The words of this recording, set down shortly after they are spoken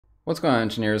What's going on,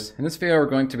 engineers? In this video we're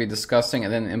going to be discussing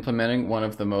and then implementing one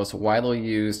of the most widely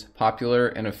used, popular,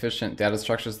 and efficient data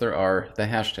structures there are, the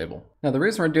hash table. Now the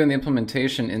reason we're doing the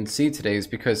implementation in C today is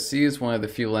because C is one of the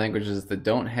few languages that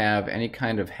don't have any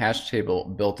kind of hash table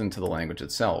built into the language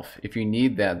itself. If you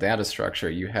need that data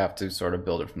structure, you have to sort of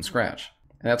build it from scratch.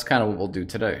 And that's kind of what we'll do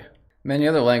today. Many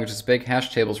other languages bake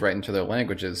hash tables right into their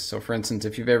languages. So for instance,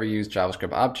 if you've ever used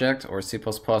JavaScript object or C++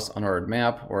 unordered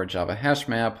map or a Java hash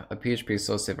map, a PHP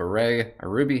associative array, a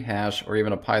Ruby hash, or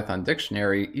even a Python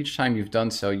dictionary, each time you've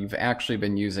done so, you've actually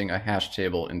been using a hash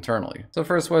table internally. So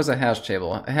first, what is a hash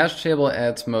table? A hash table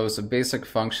at its most basic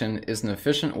function is an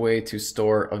efficient way to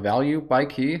store a value by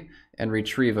key and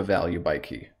retrieve a value by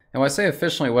key. And when I say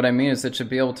efficiently, what I mean is it should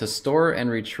be able to store and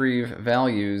retrieve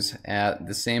values at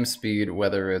the same speed,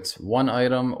 whether it's one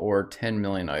item or 10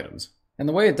 million items. And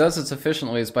the way it does this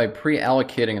efficiently is by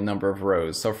pre-allocating a number of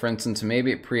rows. So for instance,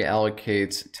 maybe it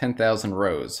pre-allocates 10,000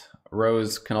 rows.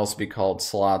 Rows can also be called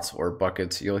slots or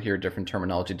buckets. You'll hear different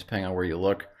terminology depending on where you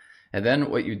look. And then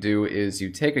what you do is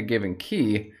you take a given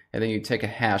key and then you take a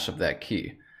hash of that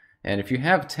key. And if you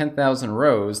have 10,000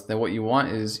 rows, then what you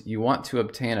want is you want to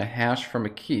obtain a hash from a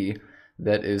key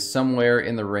that is somewhere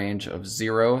in the range of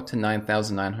 0 to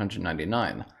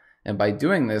 9,999. And by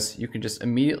doing this, you can just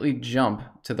immediately jump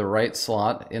to the right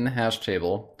slot in the hash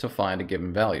table to find a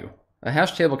given value. A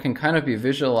hash table can kind of be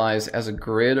visualized as a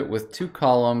grid with two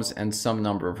columns and some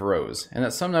number of rows. And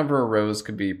that some number of rows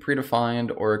could be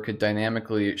predefined, or it could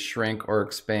dynamically shrink or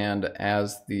expand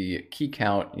as the key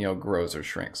count, grows or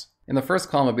shrinks. In the first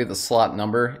column would be the slot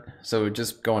number, so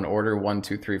just go in order 1,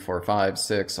 2, 3, 4, 5,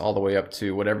 6, all the way up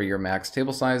to whatever your max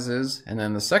table size is. And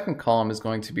then the second column is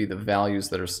going to be the values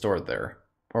that are stored there,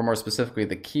 or more specifically,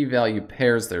 the key value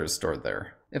pairs that are stored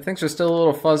there. If things are still a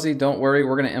little fuzzy, don't worry,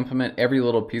 we're going to implement every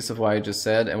little piece of what I just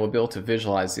said, and we'll be able to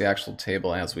visualize the actual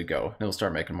table as we go, and it'll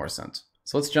start making more sense.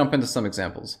 So let's jump into some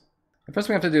examples. The first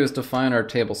thing we have to do is define our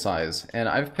table size, and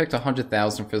I've picked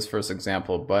 100,000 for this first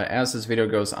example, but as this video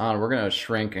goes on, we're going to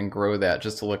shrink and grow that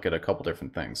just to look at a couple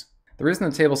different things. The reason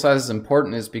the table size is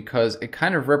important is because it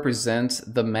kind of represents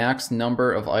the max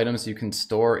number of items you can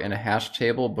store in a hash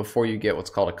table before you get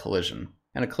what's called a collision.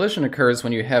 And a collision occurs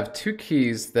when you have two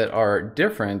keys that are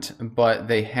different, but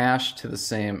they hash to the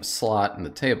same slot in the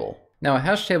table. Now, a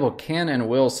hash table can and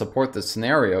will support this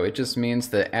scenario. It just means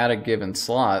that at a given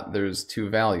slot, there's two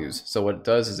values. So what it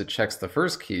does is it checks the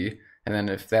first key, and then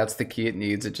if that's the key it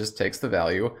needs, it just takes the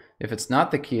value. If it's not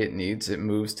the key it needs, it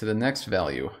moves to the next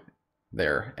value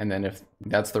there. And then if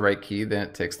that's the right key, then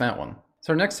it takes that one.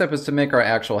 So our next step is to make our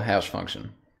actual hash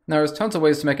function. Now, there's tons of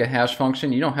ways to make a hash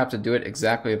function. You don't have to do it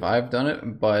exactly if I've done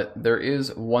it, but there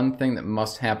is one thing that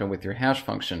must happen with your hash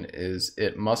function is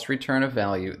it must return a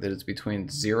value that is between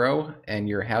 0 and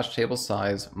your hash table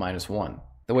size minus 1.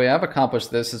 The way I've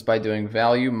accomplished this is by doing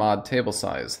value mod table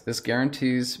size. This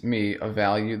guarantees me a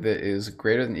value that is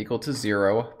greater than or equal to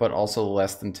 0, but also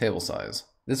less than table size.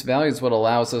 This value is what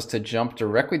allows us to jump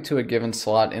directly to a given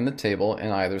slot in the table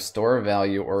and either store a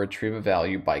value or retrieve a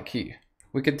value by key.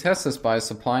 We could test this by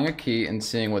supplying a key and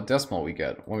seeing what decimal we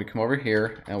get. When we come over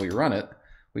here and we run it,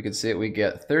 we can see that we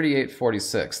get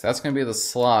 3846. That's going to be the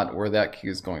slot where that key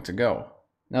is going to go.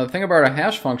 Now the thing about our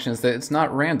hash function is that it's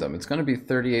not random. It's going to be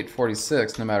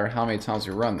 3846 no matter how many times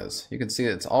we run this. You can see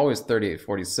that it's always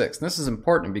 3846. And this is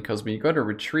important because when you go to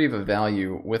retrieve a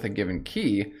value with a given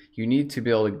key, you need to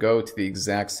be able to go to the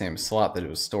exact same slot that it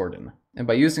was stored in. And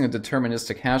by using a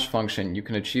deterministic hash function, you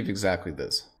can achieve exactly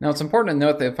this. Now it's important to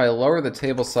note that if I lower the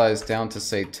table size down to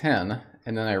say 10,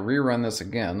 and then I rerun this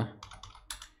again,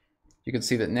 you can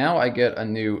see that now I get a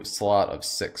new slot of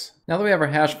 6. Now that we have our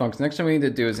hash function, the next thing we need to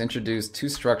do is introduce two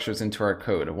structures into our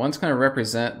code. One's going to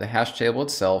represent the hash table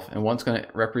itself, and one's going to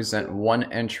represent one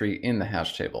entry in the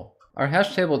hash table. Our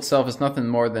hash table itself is nothing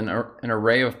more than an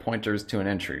array of pointers to an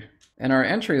entry. And our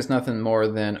entry is nothing more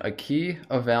than a key,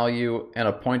 a value, and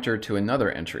a pointer to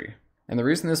another entry. And the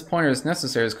reason this pointer is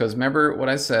necessary is because remember what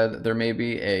I said, there may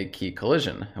be a key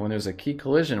collision. And when there's a key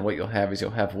collision, what you'll have is you'll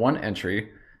have one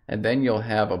entry, and then you'll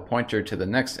have a pointer to the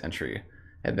next entry.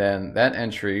 And then that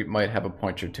entry might have a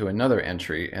pointer to another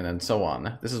entry, and then so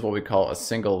on. This is what we call a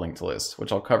single linked list,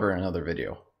 which I'll cover in another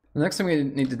video. The next thing we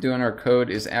need to do in our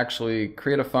code is actually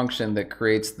create a function that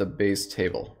creates the base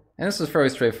table. And this is fairly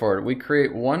straightforward. We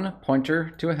create one pointer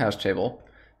to a hash table,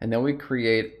 and then we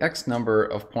create X number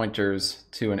of pointers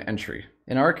to an entry.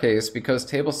 In our case, because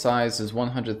table size is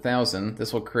 100,000,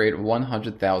 this will create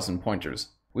 100,000 pointers.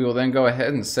 We will then go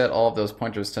ahead and set all of those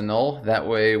pointers to null. That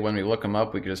way, when we look them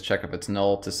up, we can just check if it's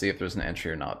null to see if there's an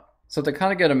entry or not. So to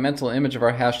kind of get a mental image of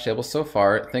our hash table so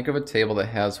far, think of a table that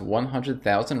has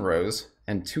 100,000 rows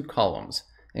and 2 columns.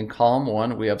 In column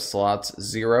 1, we have slots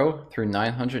 0 through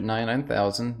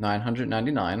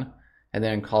 999,999, and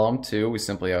then in column 2, we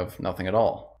simply have nothing at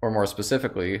all, or more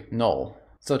specifically, null.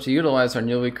 So to utilize our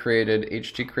newly created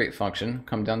htcreate function,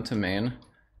 come down to main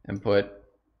and put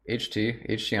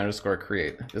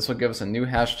ht_create. This will give us a new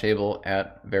hash table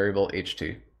at variable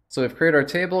ht. So we've created our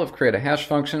table, we've created a hash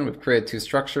function, we've created two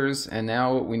structures, and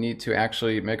now we need to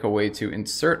actually make a way to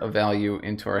insert a value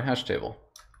into our hash table.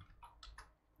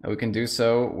 And we can do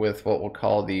so with what we'll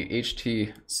call the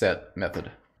htset method.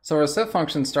 So our set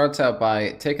function starts out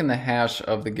by taking the hash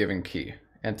of the given key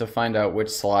and to find out which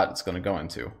slot it's going to go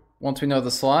into. Once we know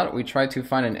the slot, we try to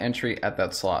find an entry at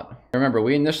that slot. Remember,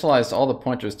 we initialized all the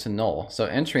pointers to null, so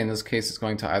entry in this case is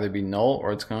going to either be null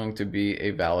or it's going to be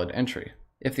a valid entry.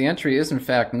 If the entry is in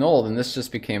fact null, then this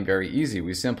just became very easy.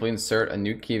 We simply insert a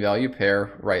new key value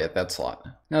pair right at that slot.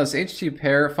 Now this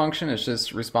htpair function is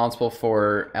just responsible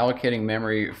for allocating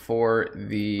memory for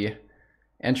the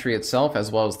entry itself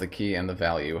as well as the key and the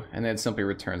value, and then it simply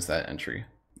returns that entry.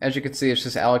 As you can see, it's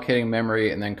just allocating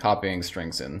memory and then copying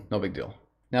strings in. No big deal.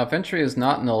 Now if entry is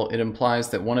not null, it implies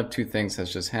that one of two things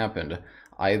has just happened.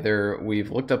 Either we've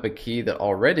looked up a key that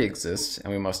already exists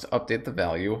and we must update the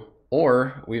value,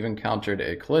 or we've encountered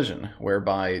a collision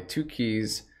whereby two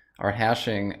keys are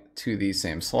hashing to the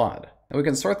same slot. And we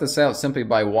can sort this out simply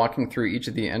by walking through each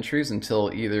of the entries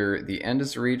until either the end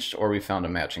is reached or we found a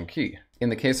matching key. In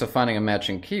the case of finding a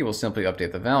matching key, we'll simply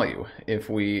update the value. If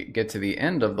we get to the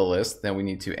end of the list, then we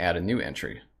need to add a new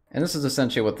entry. And this is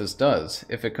essentially what this does.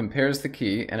 If it compares the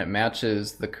key and it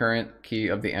matches the current key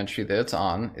of the entry that it's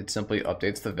on, it simply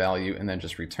updates the value and then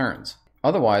just returns.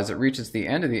 Otherwise, it reaches the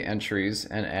end of the entries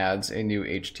and adds a new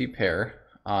htpair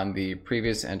on the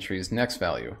previous entry's next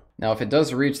value. Now, if it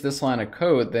does reach this line of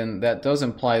code, then that does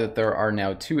imply that there are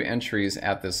now two entries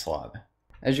at this slot.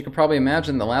 As you can probably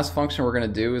imagine, the last function we're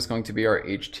going to do is going to be our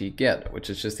htget, which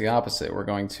is just the opposite. We're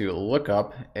going to look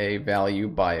up a value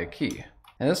by a key.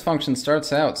 And this function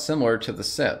starts out similar to the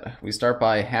set. We start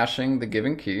by hashing the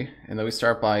given key, and then we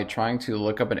start by trying to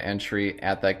look up an entry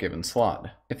at that given slot.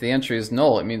 If the entry is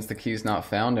null, it means the key is not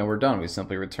found and we're done. We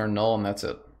simply return null and that's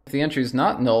it. If the entry is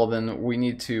not null, then we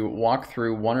need to walk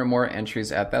through one or more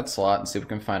entries at that slot and see if we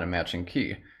can find a matching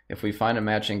key. If we find a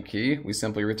matching key, we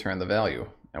simply return the value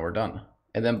and we're done.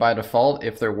 And then by default,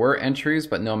 if there were entries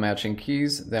but no matching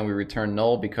keys, then we return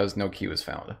null because no key was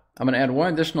found. I'm going to add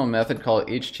one additional method called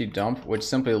htdump, which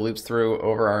simply loops through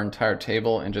over our entire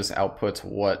table and just outputs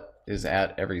what is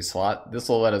at every slot. This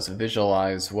will let us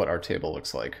visualize what our table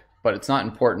looks like. But it's not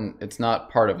important, it's not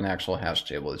part of an actual hash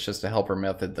table, it's just a helper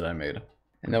method that I made.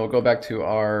 And then we'll go back to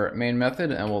our main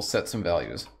method and we'll set some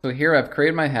values. So here I've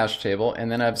created my hash table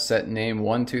and then I've set name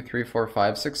 1, 2, 3, 4,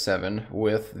 5, 6, 7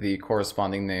 with the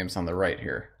corresponding names on the right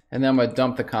here. And then I'm going to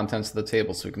dump the contents of the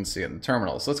table so we can see it in the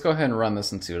terminal. So let's go ahead and run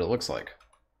this and see what it looks like.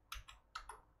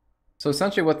 So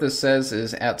essentially what this says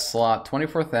is at slot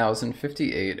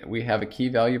 24,058 we have a key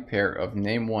value pair of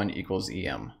name1 equals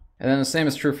em. And then the same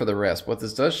is true for the rest. What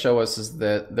this does show us is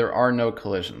that there are no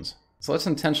collisions. So let's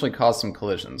intentionally cause some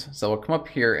collisions. So we'll come up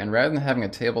here and rather than having a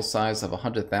table size of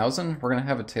 100,000, we're going to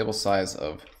have a table size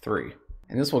of 3.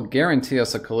 And this will guarantee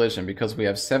us a collision because we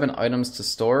have 7 items to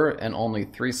store and only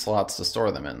 3 slots to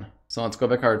store them in. So let's go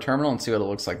back to our terminal and see what it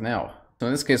looks like now. So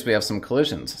in this case we have some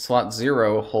collisions. Slot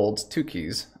 0 holds 2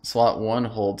 keys, slot 1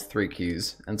 holds 3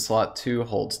 keys, and slot 2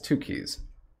 holds 2 keys.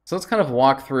 So let's kind of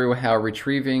walk through how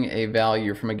retrieving a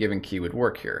value from a given key would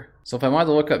work here. So if I wanted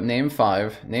to look up name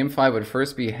 5 would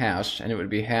first be hashed, and it would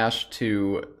be hashed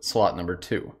to slot number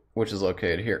 2, which is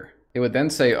located here. It would then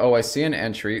say, oh, I see an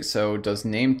entry, so does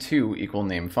name 2 equal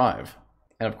name 5?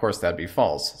 And of course that'd be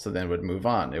false, so then it would move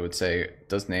on. It would say,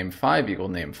 does name 5 equal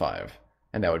name 5?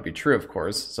 And that would be true, of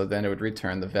course, so then it would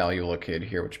return the value located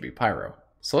here, which would be pyro.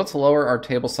 So let's lower our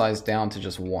table size down to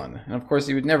just 1. And of course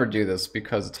you would never do this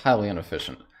because it's highly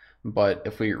inefficient. But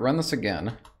if we run this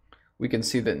again, we can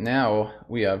see that now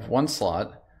we have 1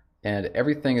 slot and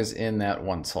everything is in that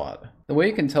 1 slot. The way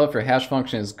you can tell if your hash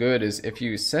function is good is if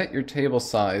you set your table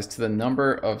size to the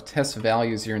number of test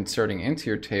values you're inserting into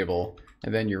your table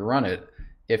and then you run it.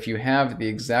 If you have the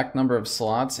exact number of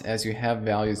slots as you have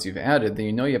values you've added, then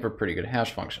you know you have a pretty good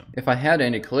hash function. If I had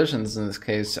any collisions in this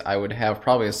case, I would have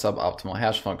probably a suboptimal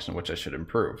hash function, which I should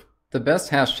improve. The best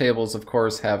hash tables, of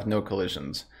course, have no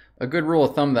collisions. A good rule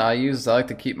of thumb that I use is I like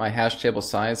to keep my hash table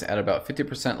size at about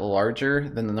 50% larger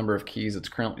than the number of keys it's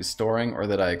currently storing or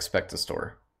that I expect to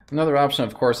store. Another option,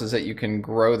 of course, is that you can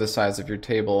grow the size of your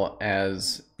table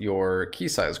as your key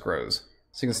size grows.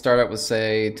 So you can start out with,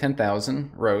 say,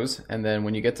 10,000 rows, and then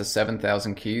when you get to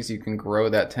 7,000 keys, you can grow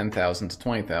that 10,000 to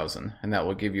 20,000, and that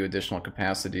will give you additional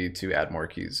capacity to add more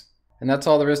keys. And that's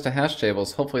all there is to hash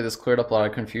tables. Hopefully this cleared up a lot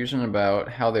of confusion about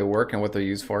how they work and what they're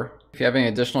used for. If you have any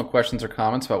additional questions or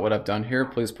comments about what I've done here,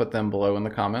 please put them below in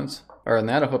the comments. Other than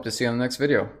that, I hope to see you in the next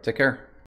video. Take care.